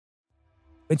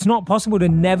It's not possible to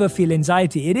never feel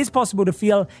anxiety. It is possible to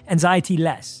feel anxiety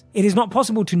less. It is not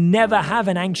possible to never have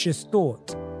an anxious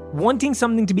thought. Wanting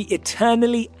something to be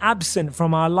eternally absent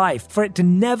from our life, for it to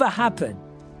never happen,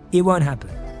 it won't happen.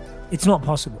 It's not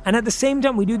possible. And at the same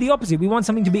time, we do the opposite. We want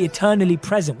something to be eternally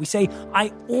present. We say,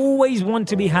 I always want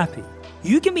to be happy.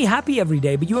 You can be happy every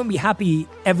day, but you won't be happy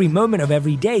every moment of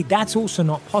every day. That's also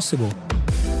not possible.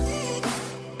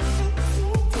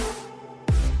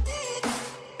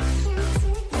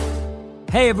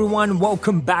 Hey everyone,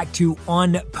 welcome back to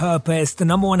On Purpose, the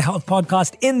number one health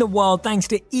podcast in the world. Thanks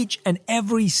to each and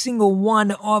every single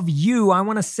one of you. I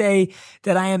want to say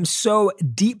that I am so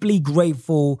deeply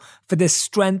grateful for the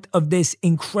strength of this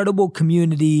incredible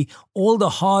community, all the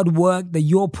hard work that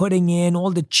you're putting in,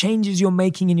 all the changes you're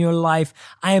making in your life.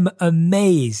 I am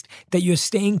amazed that you're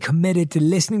staying committed to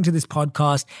listening to this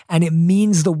podcast, and it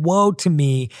means the world to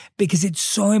me because it's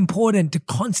so important to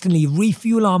constantly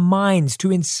refuel our minds, to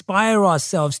inspire ourselves,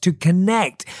 to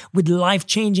connect with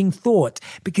life-changing thought.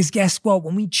 Because guess what?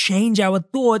 When we change our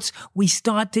thoughts, we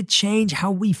start to change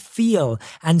how we feel.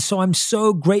 And so I'm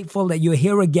so grateful that you're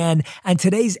here again. And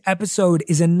today's episode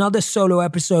is another solo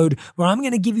episode where I'm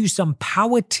going to give you some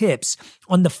power tips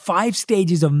on the 5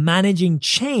 stages of managing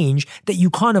change that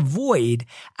you can't avoid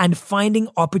and finding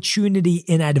opportunity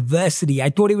in adversity.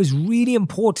 I thought it was really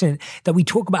important that we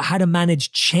talk about how to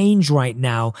manage change right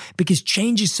now, because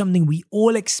change is something we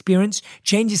all experience.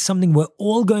 Change is something we're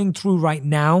all going through right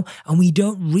now, and we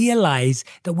don't realize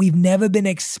that we've never been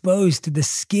exposed to the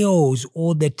skills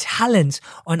or the talents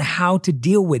on how to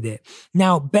deal with it.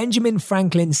 Now, Benjamin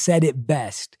Franklin said it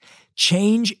best.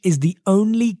 Change is the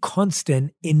only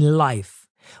constant in life.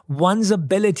 One's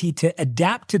ability to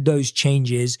adapt to those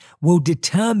changes will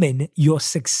determine your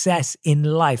success in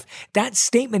life. That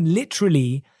statement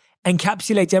literally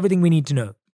encapsulates everything we need to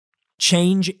know.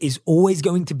 Change is always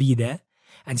going to be there.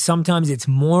 And sometimes it's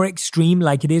more extreme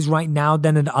like it is right now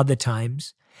than at other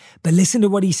times. But listen to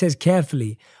what he says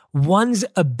carefully. One's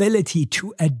ability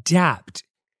to adapt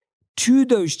to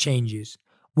those changes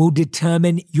will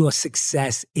determine your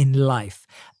success in life.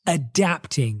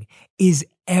 Adapting is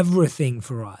everything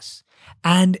for us.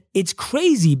 And it's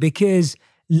crazy because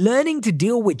learning to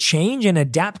deal with change and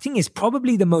adapting is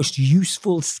probably the most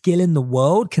useful skill in the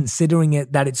world, considering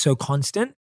it that it's so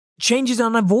constant. Change is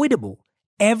unavoidable.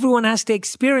 Everyone has to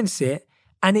experience it,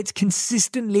 and it's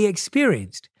consistently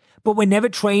experienced. But we're never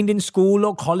trained in school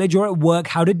or college or at work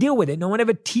how to deal with it. No one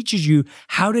ever teaches you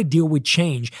how to deal with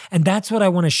change. And that's what I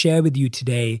want to share with you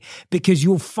today, because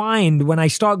you'll find when I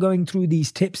start going through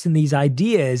these tips and these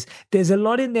ideas, there's a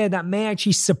lot in there that may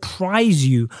actually surprise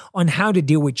you on how to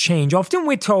deal with change. Often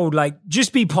we're told, like,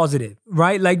 just be positive,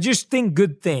 right? Like, just think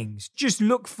good things. Just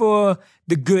look for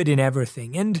the good in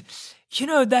everything. And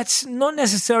that's not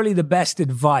necessarily the best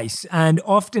advice, and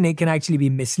often it can actually be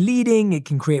misleading. It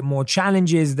can create more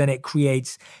challenges than it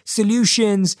creates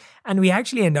solutions, and we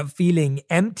actually end up feeling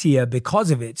emptier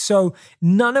because of it. So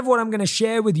none of what I'm going to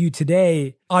share with you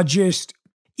today are just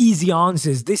easy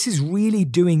answers. This is really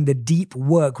doing the deep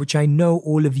work, which I know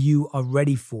all of you are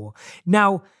ready for.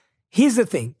 Now, here's the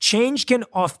thing. Change can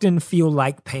often feel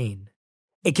like pain.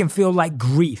 It can feel like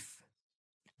grief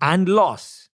and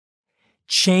loss.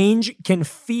 Change can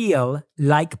feel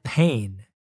like pain.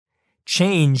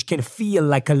 Change can feel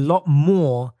like a lot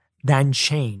more than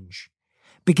change,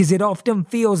 because it often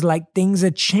feels like things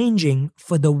are changing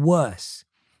for the worse,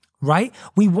 right?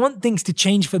 We want things to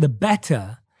change for the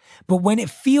better, but when it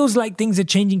feels like things are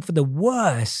changing for the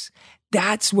worse,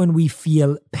 that's when we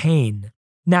feel pain.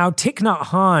 Now, Thich Nhat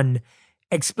Hanh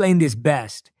explained this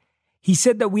best. He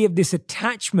said that we have this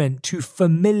attachment to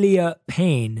familiar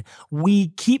pain. We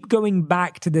keep going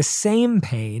back to the same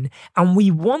pain, and we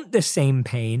want the same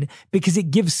pain because it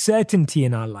gives certainty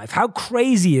in our life. How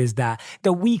crazy is that?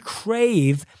 That we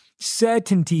crave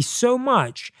certainty so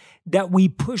much that we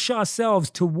push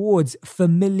ourselves towards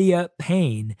familiar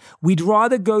pain. We'd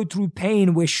rather go through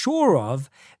pain we're sure of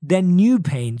than new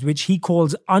pains, which he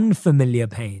calls unfamiliar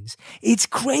pains. It's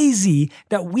crazy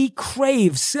that we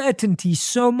crave certainty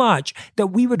so much that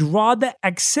we would rather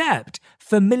accept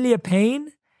familiar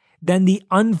pain than the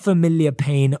unfamiliar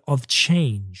pain of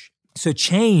change. So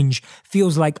change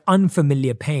feels like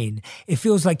unfamiliar pain. It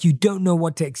feels like you don't know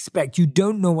what to expect. You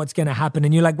don't know what's going to happen.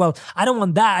 And you're like, well, I don't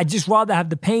want that. I'd just rather have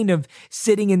the pain of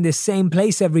sitting in this same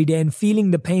place every day and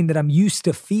feeling the pain that I'm used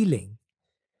to feeling.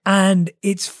 And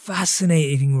it's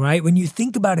fascinating, right? When you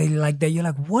think about it like that, you're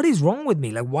like, what is wrong with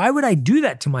me? Like, why would I do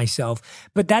that to myself?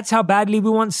 But that's how badly we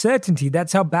want certainty.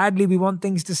 That's how badly we want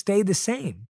things to stay the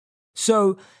same.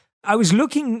 So I was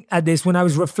looking at this when I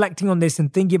was reflecting on this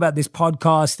and thinking about this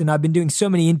podcast, and I've been doing so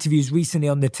many interviews recently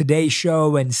on the Today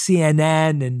Show and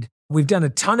CNN, and we've done a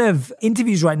ton of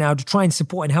interviews right now to try and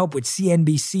support and help with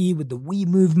CNBC, with the We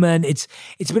movement.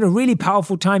 It's been a really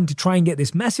powerful time to try and get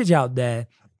this message out there.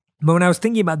 But when I was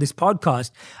thinking about this podcast,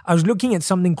 I was looking at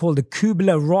something called the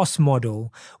Kubler-Ross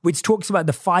model, which talks about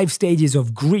the 5 stages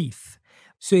of grief.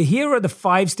 So here are the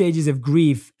 5 stages of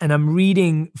grief, and I'm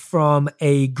reading from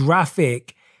a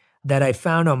graphic that I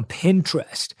found on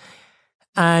Pinterest.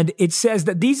 And it says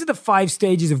that these are the 5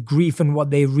 stages of grief and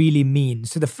what they really mean.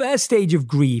 So the first stage of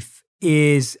grief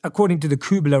is, according to the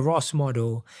Kubler-Ross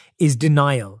model, is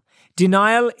denial.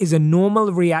 Denial is a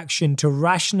normal reaction to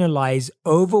rationalize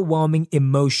overwhelming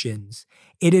emotions.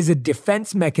 It is a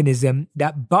defense mechanism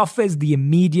that buffers the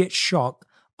immediate shock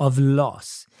of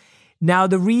loss. Now,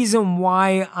 the reason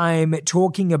why I'm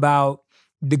talking about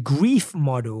the grief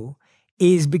model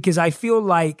is because I feel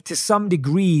like to some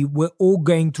degree, we're all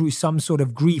going through some sort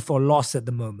of grief or loss at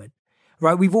the moment,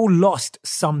 right? We've all lost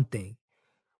something.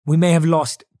 We may have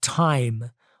lost time.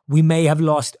 We may have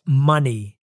lost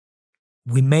money.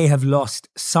 We may have lost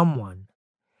someone.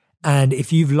 And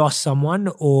if you've lost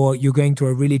someone or you're going through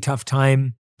a really tough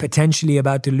time, potentially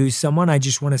about to lose someone, I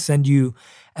just want to send you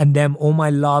and them all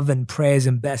my love and prayers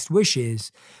and best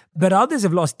wishes. But others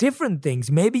have lost different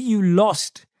things. Maybe you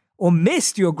lost or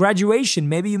missed your graduation.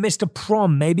 Maybe you missed a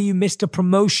prom. Maybe you missed a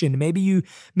promotion. Maybe you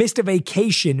missed a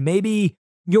vacation. Maybe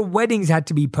your weddings had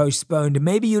to be postponed.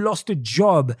 Maybe you lost a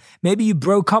job. Maybe you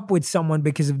broke up with someone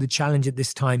because of the challenge at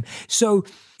this time. So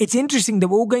it's interesting that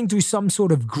we're all going through some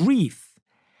sort of grief.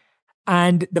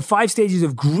 And the 5 stages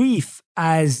of grief,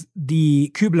 as the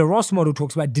Kubler-Ross model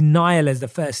talks about, denial as the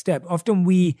first step. Often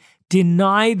we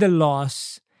deny the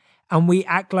loss and we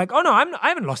act like, oh no, I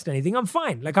haven't lost anything. I'm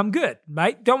fine. Like I'm good,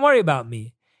 right? Don't worry about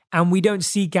me. And we don't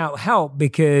seek out help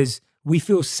because we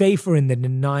feel safer in the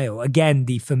denial. Again,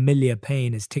 the familiar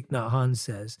pain, as Thich Nhat Hanh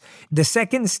says. The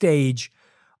second stage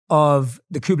of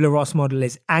the Kubler-Ross model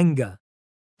is anger.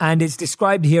 And it's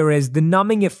described here as the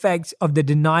numbing effects of the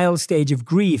denial stage of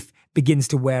grief begins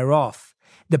to wear off.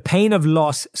 The pain of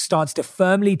loss starts to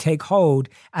firmly take hold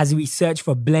as we search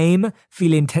for blame,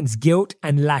 feel intense guilt,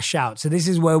 and lash out. So this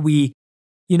is where we,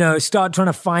 start trying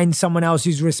to find someone else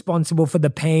who's responsible for the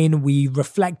pain. We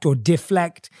reflect or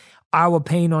deflect our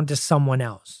pain onto someone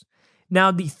else.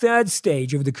 Now, the third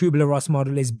stage of the Kubler-Ross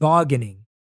model is bargaining.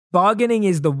 Bargaining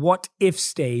is the what-if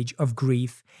stage of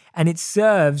grief, and it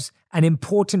serves an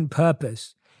important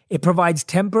purpose. It provides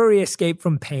temporary escape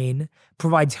from pain,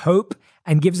 provides hope,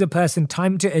 and gives a person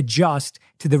time to adjust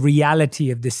to the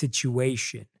reality of the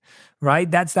situation, right?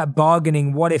 That's that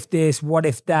bargaining, what if this, what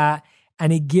if that,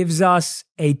 and it gives us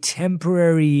a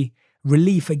temporary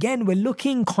relief. Again, we're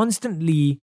looking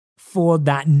constantly for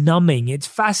that numbing. It's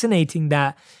fascinating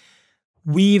that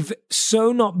we've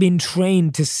so not been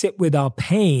trained to sit with our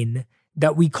pain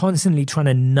that we constantly trying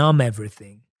to numb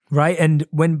everything, right? And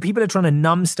when people are trying to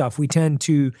numb stuff, we turn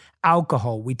to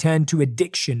alcohol, we turn to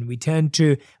addiction, we turn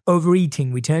to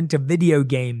overeating, we turn to video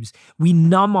games. We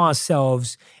numb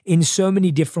ourselves in so many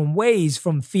different ways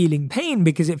from feeling pain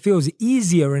because it feels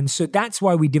easier. And so that's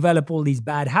why we develop all these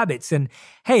bad habits. And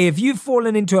hey, if you've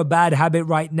fallen into a bad habit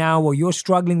right now, or you're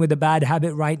struggling with a bad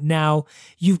habit right now,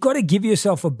 you've got to give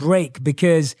yourself a break,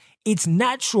 because it's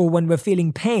natural when we're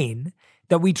feeling pain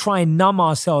that we try and numb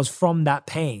ourselves from that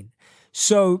pain.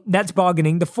 So that's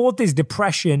bargaining. The fourth is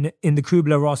depression in the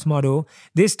Kubler-Ross model.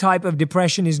 This type of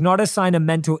depression is not a sign of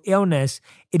mental illness.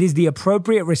 It is the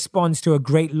appropriate response to a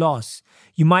great loss.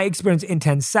 You might experience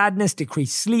intense sadness,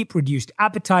 decreased sleep, reduced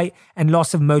appetite, and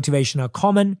loss of motivation are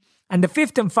common. And the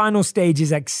fifth and final stage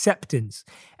is acceptance.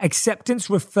 Acceptance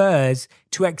refers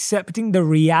to accepting the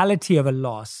reality of a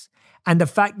loss and the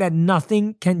fact that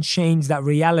nothing can change that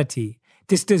reality.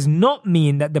 This does not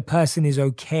mean that the person is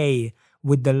okay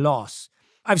with the loss.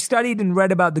 I've studied and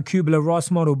read about the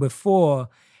Kubler-Ross model before,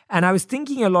 and I was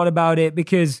thinking a lot about it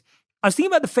because I was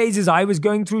thinking about the phases I was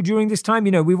going through during this time.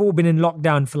 We've all been in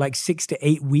lockdown for like 6 to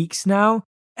 8 weeks now.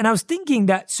 And I was thinking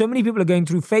that so many people are going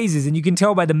through phases, and you can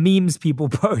tell by the memes people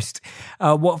post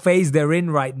what phase they're in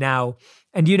right now.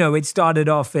 And, it started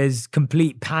off as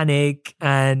complete panic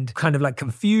and kind of like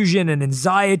confusion and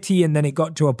anxiety. And then it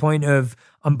got to a point of,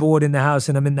 I'm bored in the house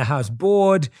and I'm in the house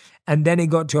bored. And then it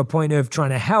got to a point of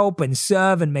trying to help and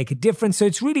serve and make a difference. So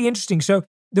it's really interesting. So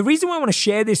the reason why I want to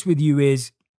share this with you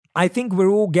is I think we're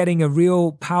all getting a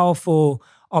real powerful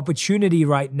opportunity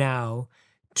right now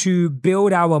to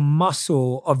build our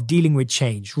muscle of dealing with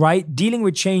change, right? Dealing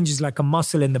with change is like a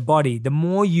muscle in the body. The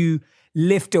more you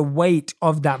lift a weight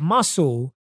of that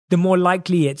muscle, the more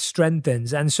likely it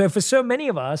strengthens. And so for so many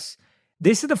of us,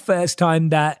 this is the first time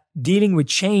that dealing with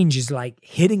change is like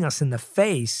hitting us in the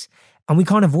face and we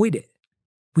can't avoid it.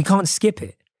 We can't skip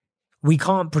it. We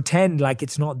can't pretend like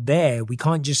it's not there. We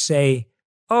can't just say,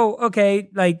 oh, okay,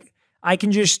 like I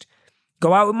can just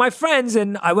go out with my friends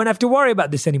and I won't have to worry about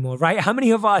this anymore, right? How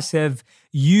many of us have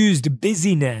used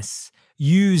busyness,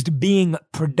 used being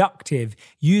productive,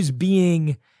 used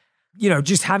being,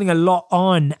 just having a lot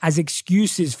on as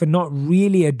excuses for not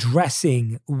really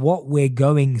addressing what we're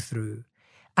going through?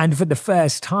 And for the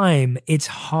first time, it's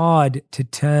hard to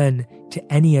turn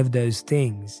to any of those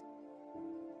things.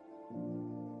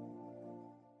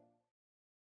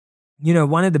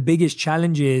 One of the biggest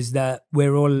challenges that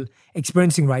we're all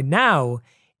experiencing right now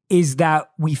is that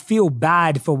we feel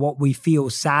bad for what we feel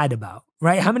sad about,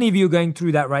 right? How many of you are going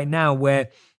through that right now where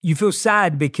you feel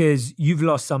sad because you've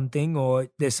lost something or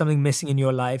there's something missing in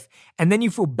your life, and then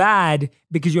you feel bad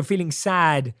because you're feeling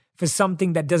sad for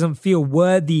something that doesn't feel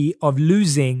worthy of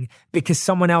losing because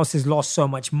someone else has lost so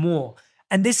much more?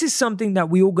 And this is something that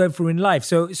we all go through in life.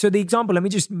 So the example, let me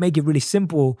just make it really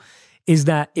simple, is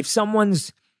that if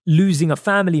someone's losing a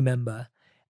family member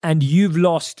and you've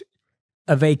lost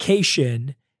a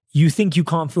vacation, you think you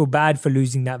can't feel bad for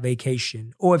losing that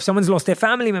vacation. Or if someone's lost their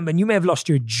family member and you may have lost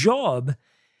your job,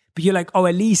 but you're like, oh,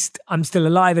 at least I'm still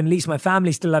alive and at least my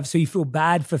family's still alive. So you feel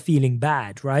bad for feeling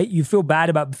bad, right? You feel bad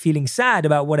about feeling sad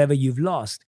about whatever you've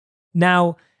lost.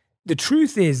 Now, the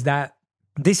truth is that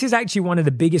this is actually one of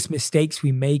the biggest mistakes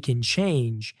we make in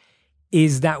change,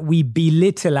 is that we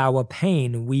belittle our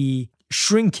pain. We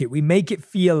shrink it. We make it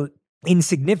feel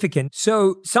insignificant.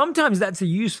 So sometimes that's a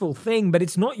useful thing, but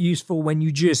it's not useful when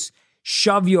you just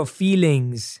shove your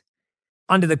feelings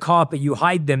under the carpet, you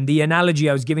hide them. The analogy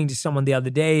I was giving to someone the other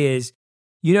day is,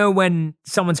 when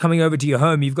someone's coming over to your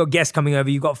home, you've got guests coming over,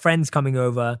 you've got friends coming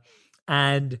over,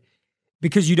 and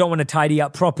because you don't want to tidy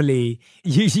up properly,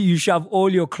 you shove all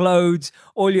your clothes,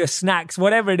 all your snacks,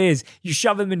 whatever it is, you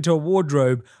shove them into a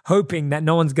wardrobe, hoping that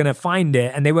no one's going to find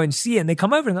it and they won't see it. And they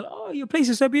come over and they're like, oh, your place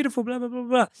is so beautiful, blah, blah, blah,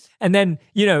 blah. And then,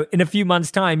 in a few months'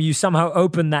 time, you somehow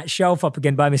open that shelf up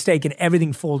again by mistake and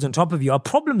everything falls on top of you. Our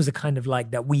problems are kind of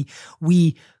like that.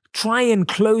 We try and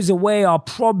close away our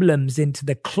problems into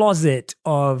the closet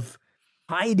of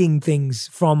hiding things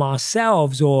from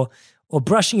ourselves or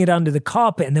brushing it under the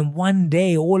carpet. And then one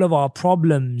day, all of our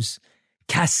problems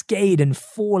cascade and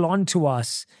fall onto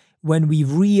us when we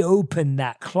reopen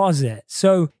that closet.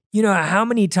 So, how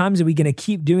many times are we going to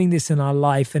keep doing this in our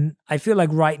life? And I feel like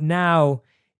right now,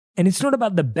 and it's not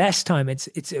about the best time, it's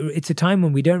a time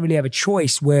when we don't really have a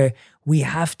choice, where we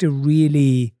have to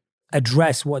really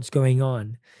address what's going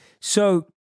on. So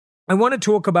I want to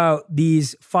talk about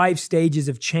these 5 stages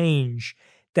of change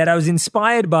that I was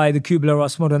inspired by the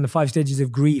Kubler-Ross model and the 5 stages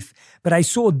of grief, but I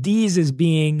saw these as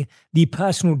being the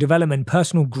personal development,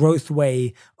 personal growth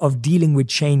way of dealing with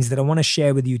change that I want to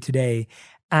share with you today.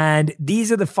 And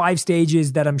these are the 5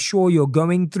 stages that I'm sure you're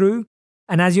going through.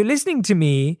 And as you're listening to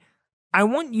me, I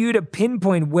want you to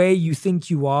pinpoint where you think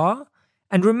you are.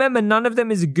 And remember, none of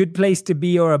them is a good place to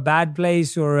be or a bad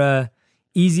place or a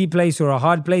easy place or a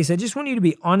hard place. I just want you to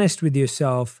be honest with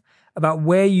yourself about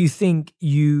where you think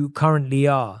you currently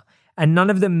are. And none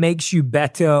of them makes you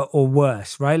better or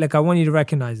worse, right? Like, I want you to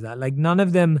recognize that. Like, none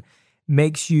of them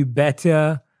makes you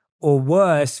better or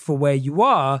worse for where you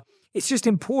are. It's just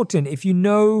important. If we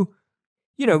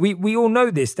all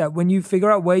know this, that when you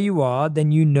figure out where you are,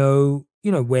 then you know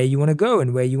where you want to go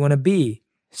and where you want to be.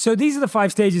 So these are the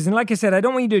 5 stages. And like I said, I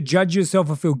don't want you to judge yourself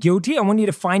or feel guilty. I want you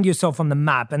to find yourself on the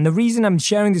map. And the reason I'm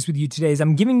sharing this with you today is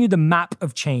I'm giving you the map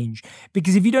of change.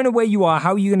 Because if you don't know where you are,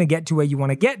 how are you going to get to where you want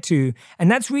to get to? And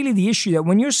that's really the issue, that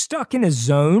when you're stuck in a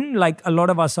zone, like a lot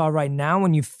of us are right now,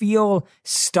 when you feel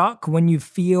stuck, when you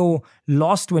feel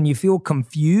lost, when you feel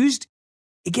confused,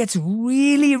 it gets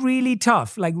really, really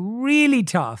tough, like really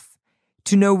tough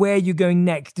to know where you're going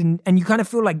next. And you kind of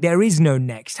feel like there is no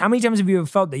next. How many times have you ever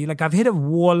felt that? You're like, I've hit a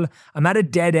wall, I'm at a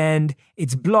dead end,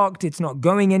 it's blocked, it's not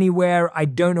going anywhere, I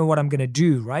don't know what I'm going to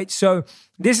do, right? So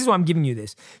this is why I'm giving you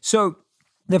this. So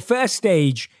the first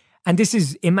stage, and this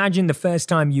is, imagine the first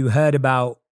time you heard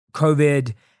about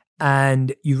COVID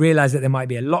and you realize that there might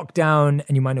be a lockdown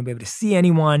and you might not be able to see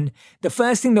anyone. The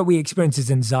first thing that we experience is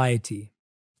anxiety.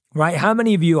 Right? How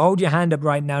many of you, hold your hand up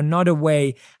right now, nod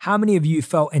away. How many of you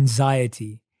felt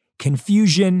anxiety,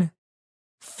 confusion,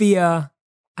 fear,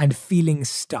 and feeling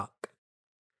stuck?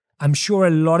 I'm sure a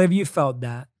lot of you felt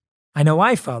that. I know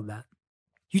I felt that.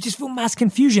 You just feel mass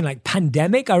confusion, like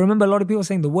pandemic. I remember a lot of people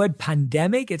saying the word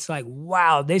pandemic. It's like,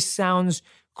 wow, this sounds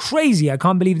crazy. I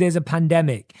can't believe there's a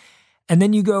pandemic. And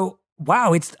then you go,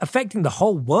 wow, it's affecting the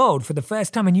whole world for the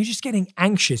first time. And you're just getting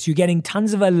anxious. You're getting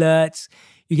tons of alerts.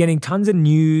 you're getting tons of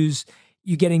news,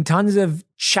 you're getting tons of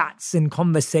chats and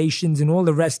conversations and all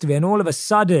the rest of it. And all of a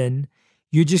sudden,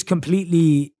 you're just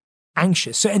completely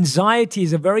anxious. So anxiety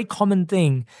is a very common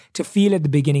thing to feel at the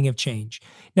beginning of change.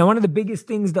 Now, one of the biggest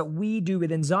things that we do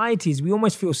with anxiety is we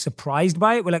almost feel surprised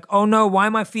by it. We're like, oh no, why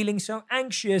am I feeling so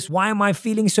anxious? Why am I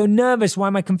feeling so nervous? Why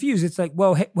am I confused? It's like,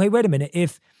 well, hey, wait a minute.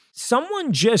 If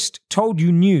someone just told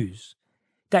you news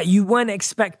that you weren't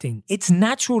expecting, it's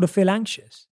natural to feel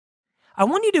anxious. I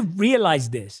want you to realize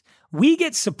this. We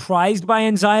get surprised by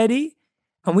anxiety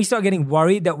and we start getting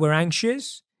worried that we're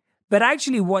anxious. But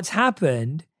actually what's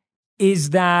happened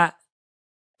is that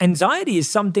anxiety is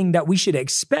something that we should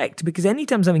expect, because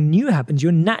anytime something new happens,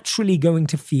 you're naturally going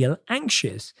to feel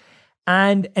anxious.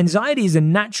 And anxiety is a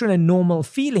natural and normal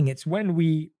feeling. It's when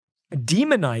we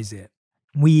demonize it,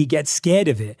 we get scared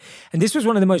of it. And this was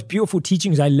one of the most beautiful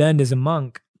teachings I learned as a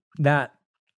monk, that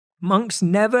monks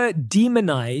never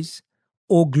demonize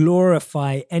or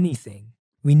glorify anything.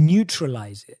 We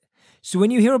neutralize it. So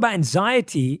when you hear about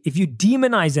anxiety, if you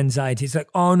demonize anxiety, it's like,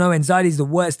 oh no, anxiety is the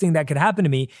worst thing that could happen to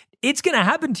me. It's going to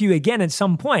happen to you again at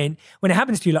some point. When it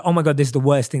happens to you, like, oh my God, this is the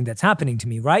worst thing that's happening to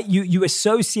me, right? You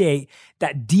associate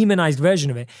that demonized version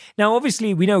of it. Now,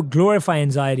 obviously, we don't glorify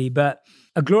anxiety, but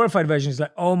a glorified version is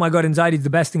like, oh my God, anxiety is the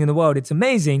best thing in the world. It's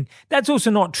amazing. That's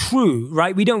also not true,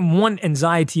 right? We don't want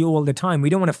anxiety all the time. We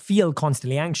don't want to feel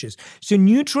constantly anxious. So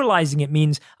neutralizing it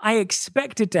means I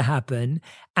expect it to happen,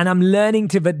 and I'm learning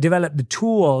to develop the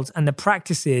tools and the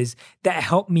practices that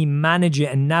help me manage it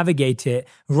and navigate it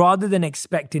rather than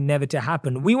expect it never to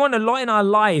happen. We want a lot in our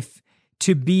life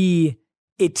to be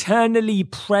eternally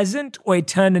present or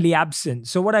eternally absent.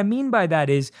 So what I mean by that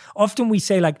is often we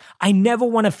say like, I never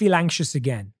want to feel anxious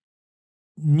again.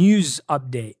 News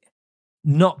update.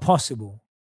 Not possible.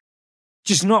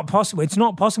 Just not possible. It's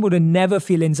not possible to never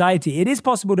feel anxiety. It is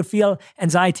possible to feel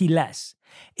anxiety less.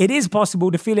 It is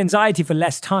possible to feel anxiety for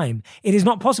less time. It is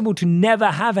not possible to never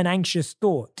have an anxious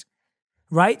thought.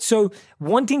 Right? So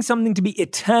wanting something to be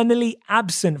eternally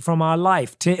absent from our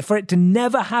life, for it to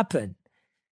never happen,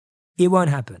 it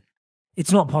won't happen.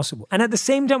 It's not possible. And at the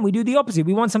same time, we do the opposite.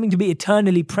 We want something to be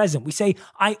eternally present. We say,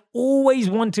 I always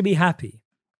want to be happy.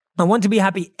 I want to be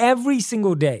happy every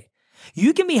single day.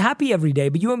 You can be happy every day,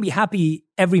 but you won't be happy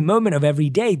every moment of every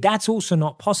day. That's also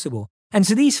not possible. And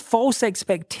so these false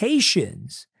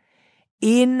expectations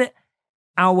in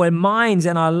our minds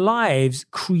and our lives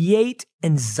create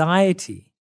anxiety.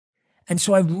 And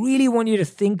so I really want you to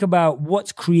think about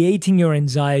what's creating your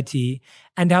anxiety,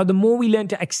 and how the more we learn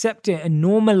to accept it and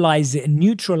normalize it and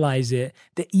neutralize it,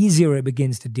 the easier it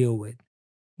begins to deal with.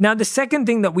 Now, the second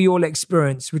thing that we all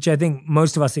experience, which I think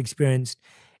most of us experienced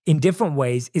in different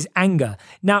ways, is anger.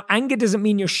 Now, anger doesn't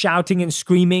mean you're shouting and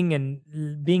screaming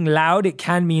and being loud. It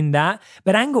can mean that.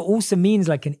 But anger also means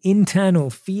like an internal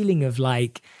feeling of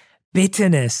like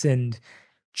bitterness and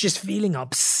just feeling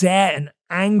upset and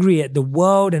angry at the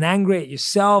world and angry at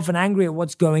yourself and angry at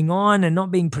what's going on and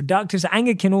not being productive. So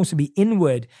anger can also be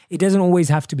inward. It doesn't always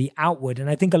have to be outward. And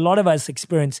I think a lot of us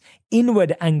experience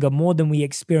inward anger more than we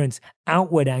experience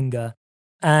outward anger.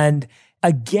 And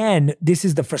again, this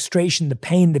is the frustration, the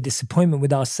pain, the disappointment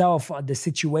with ourselves, the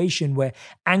situation. We're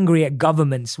angry at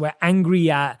governments. We're angry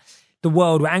at the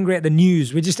world. We're angry at the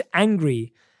news. We're just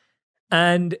angry.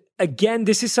 And again,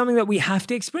 this is something that we have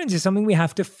to experience. It's something we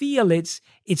have to feel. It's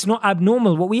not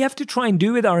abnormal. What we have to try and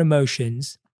do with our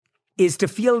emotions is to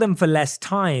feel them for less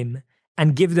time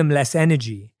and give them less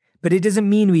energy. But it doesn't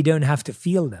mean we don't have to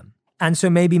feel them. And so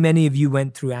maybe many of you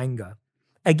went through anger.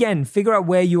 Again, figure out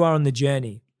where you are on the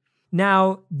journey.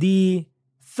 Now, the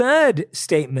third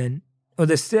statement, or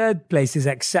the third place, is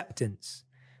acceptance,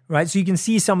 right? So you can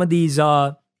see some of these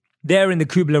are there in the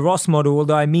Kubler-Ross model,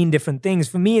 although I mean different things.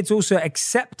 For me, it's also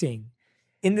accepting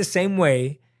in the same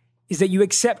way, is that you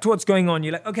accept what's going on.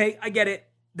 You're like, okay, I get it.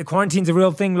 The quarantine's a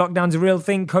real thing. Lockdown's a real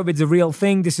thing. COVID's a real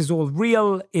thing. This is all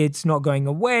real. It's not going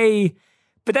away.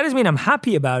 But that doesn't mean I'm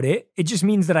happy about it. It just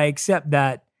means that I accept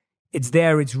that it's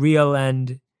there, it's real,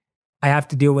 and I have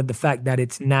to deal with the fact that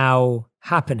it's now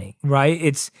happening, right?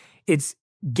 It's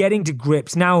getting to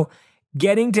grips. Now,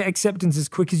 getting to acceptance as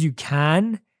quick as you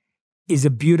can is a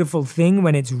beautiful thing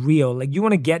when it's real. Like, you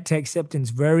want to get to acceptance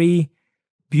very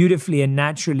beautifully and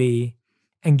naturally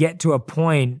and get to a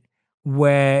point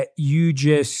where you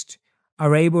just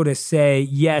are able to say,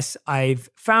 yes, I've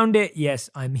found it. Yes,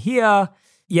 I'm here.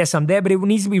 Yes, I'm there, but it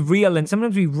needs to be real. And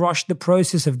sometimes we rush the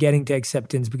process of getting to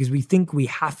acceptance because we think we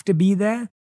have to be there.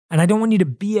 And I don't want you to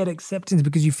be at acceptance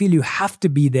because you feel you have to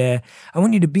be there. I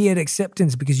want you to be at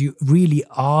acceptance because you really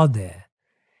are there,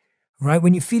 right?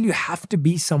 When you feel you have to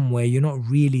be somewhere, you're not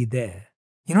really there.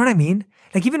 You know what I mean?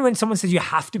 Like even when someone says you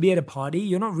have to be at a party,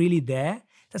 you're not really there.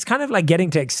 That's kind of like getting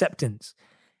to acceptance.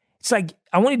 It's like,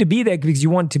 I want you to be there because you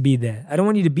want to be there. I don't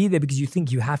want you to be there because you think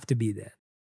you have to be there.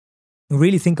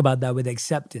 Really think about that with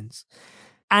acceptance.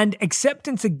 And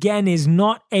acceptance, again, is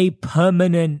not a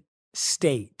permanent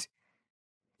state.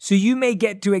 So you may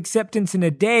get to acceptance in a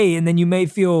day and then you may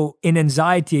feel in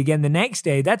anxiety again the next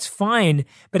day. That's fine.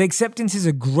 But acceptance is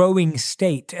a growing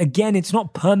state. Again, it's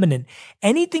not permanent.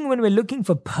 Anything when we're looking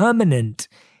for permanent,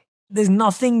 there's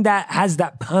nothing that has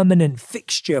that permanent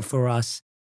fixture for us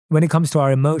when it comes to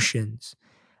our emotions.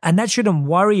 And that shouldn't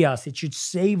worry us. It should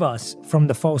save us from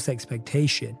the false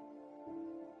expectation.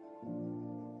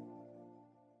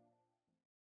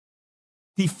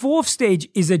 The fourth stage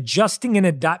is adjusting and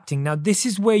adapting. Now, this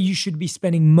is where you should be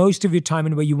spending most of your time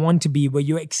and where you want to be, where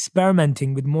you're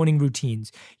experimenting with morning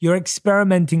routines. You're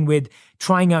experimenting with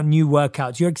trying out new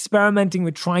workouts. You're experimenting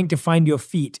with trying to find your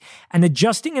feet. And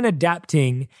adjusting and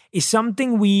adapting is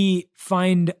something we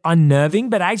find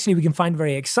unnerving, but actually we can find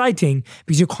very exciting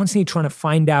because you're constantly trying to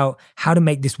find out how to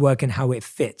make this work and how it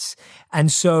fits.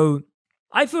 And so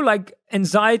I feel like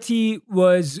anxiety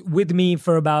was with me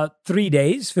for about 3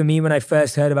 days. For me, when I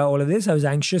first heard about all of this, I was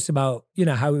anxious about,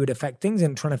 how it would affect things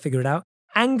and trying to figure it out.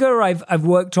 Anger, I've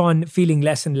worked on feeling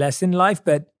less and less in life,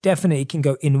 but definitely can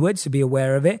go inwards, so be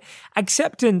aware of it.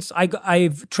 Acceptance,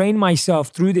 I've trained myself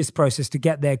through this process to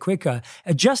get there quicker.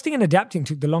 Adjusting and adapting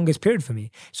took the longest period for me.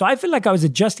 So I feel like I was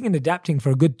adjusting and adapting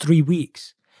for a good 3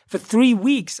 weeks. For 3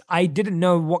 weeks, I didn't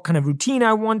know what kind of routine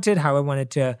I wanted, how I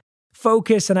wanted to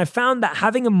focus. And I found that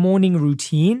having a morning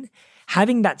routine,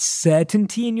 having that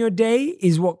certainty in your day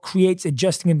is what creates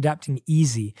adjusting and adapting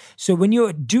easy. So when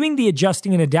you're doing the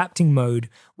adjusting and adapting mode,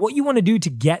 what you want to do to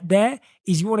get there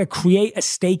is you want to create a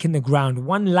stake in the ground,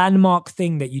 one landmark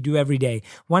thing that you do every day,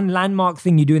 one landmark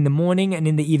thing you do in the morning and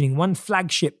in the evening, one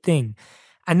flagship thing.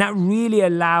 And that really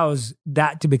allows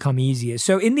that to become easier.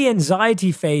 So in the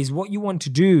anxiety phase, what you want to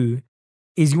do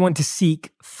is you want to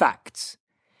seek facts.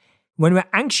 When we're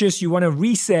anxious, you want to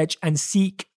research and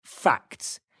seek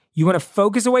facts. You want to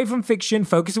focus away from fiction,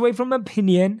 focus away from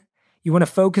opinion. You want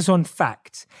to focus on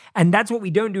facts. And that's what we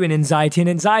don't do in anxiety. In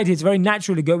anxiety, it's very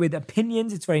natural to go with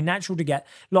opinions. It's very natural to get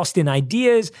lost in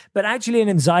ideas. But actually in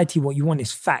anxiety, what you want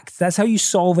is facts. That's how you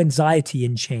solve anxiety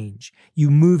and change. You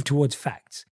move towards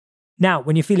facts. Now,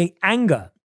 when you're feeling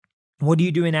anger, what do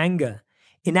you do in anger?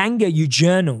 In anger, you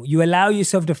journal. You allow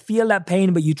yourself to feel that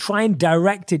pain, but you try and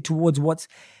direct it towards what's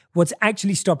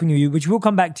actually stopping you, which will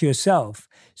come back to yourself.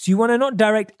 So you want to not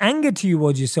direct anger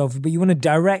towards yourself, but you want to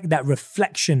direct that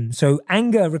reflection. So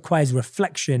anger requires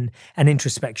reflection and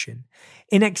introspection.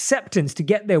 In acceptance, to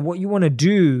get there, what you want to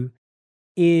do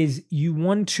is you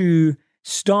want to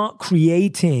start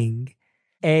creating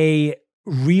a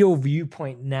real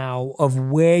viewpoint now of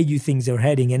where you things are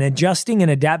heading. And adjusting and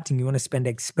adapting, you want to spend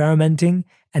experimenting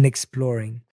and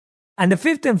exploring. And the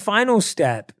fifth and final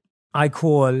step I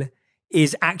call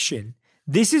is action.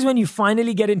 This is when you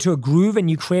finally get into a groove and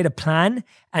you create a plan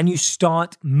and you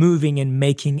start moving and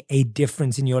making a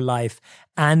difference in your life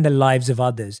and the lives of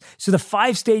others. So the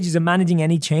 5 stages of managing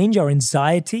any change are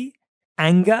anxiety,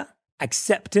 anger,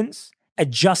 acceptance,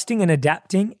 adjusting and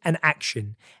adapting, and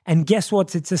action. And guess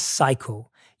what? It's a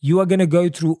cycle. You are going to go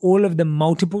through all of them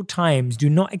multiple times.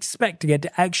 Do not expect to get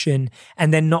to action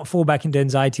and then not fall back into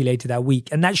anxiety later that week.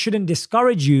 And that shouldn't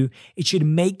discourage you. It should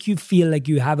make you feel like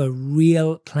you have a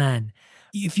real plan.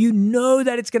 If you know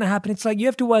that it's going to happen, it's like you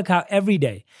have to work out every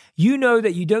day. You know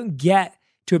that you don't get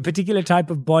to a particular type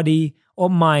of body or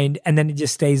mind and then it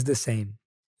just stays the same,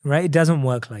 right? It doesn't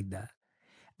work like that.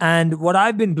 And what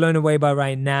I've been blown away by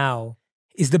right now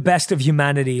is the best of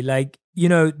humanity. Like,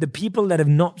 the people that have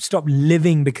not stopped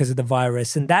living because of the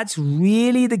virus. And that's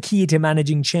really the key to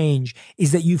managing change,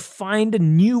 is that you find a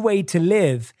new way to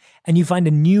live and you find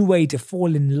a new way to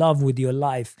fall in love with your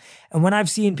life. And when I've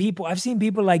seen people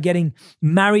like getting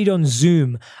married on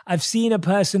Zoom. I've seen a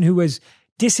person who was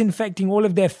disinfecting all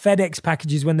of their FedEx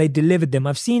packages when they delivered them.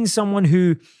 I've seen someone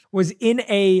who was in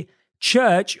a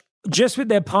church just with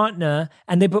their partner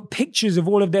and they put pictures of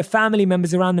all of their family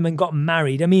members around them and got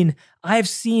married. I mean, I've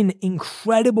seen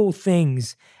incredible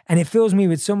things and it fills me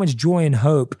with so much joy and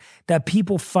hope that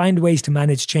people find ways to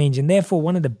manage change. And therefore,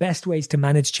 one of the best ways to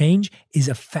manage change is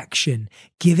affection.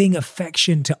 Giving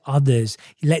affection to others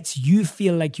lets you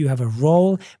feel like you have a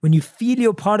role. When you feel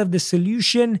you're part of the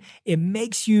solution, it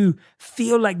makes you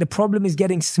feel like the problem is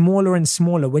getting smaller and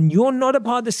smaller. When you're not a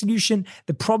part of the solution,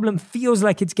 the problem feels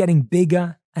like it's getting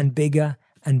bigger and bigger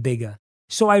and bigger.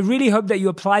 So I really hope that you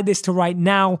apply this to right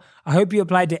now. I hope you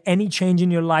apply it to any change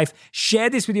in your life. Share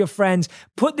this with your friends.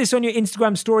 Put this on your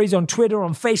Instagram stories, on Twitter,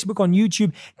 on Facebook, on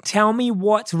YouTube. Tell me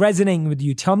what's resonating with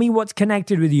you. Tell me what's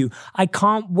connected with you. I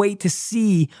can't wait to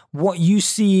see what you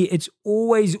see. It's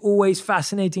always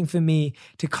fascinating for me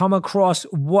to come across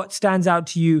what stands out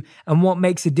to you and what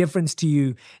makes a difference to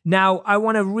you. Now, I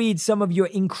want to read some of your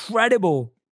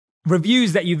incredible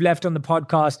reviews that you've left on the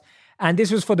podcast. And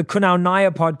this was for the Kunal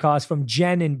Nair podcast from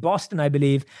Jen in Boston, I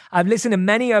believe. I've listened to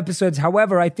many episodes.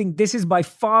 However, I think this is by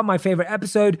far my favorite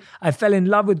episode. I fell in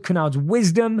love with Kunal's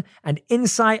wisdom and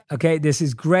insight. Okay, this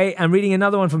is great. I'm reading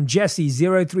another one from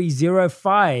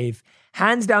Jesse0305.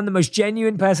 Hands down the most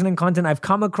genuine person and content I've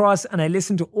come across, and I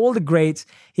listen to all the greats.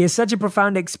 He has such a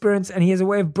profound experience, and he has a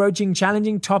way of broaching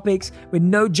challenging topics with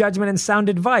no judgment and sound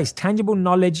advice, tangible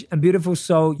knowledge, and beautiful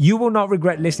soul. You will not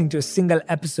regret listening to a single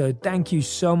episode. Thank you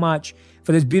so much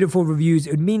for those beautiful reviews.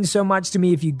 It would mean so much to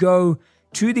me if you go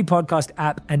to the podcast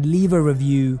app and leave a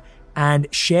review and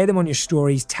share them on your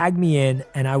stories, tag me in,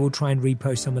 and I will try and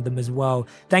repost some of them as well.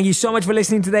 Thank you so much for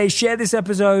listening today. Share this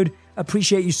episode.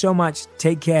 Appreciate you so much.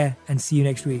 Take care and see you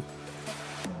next week.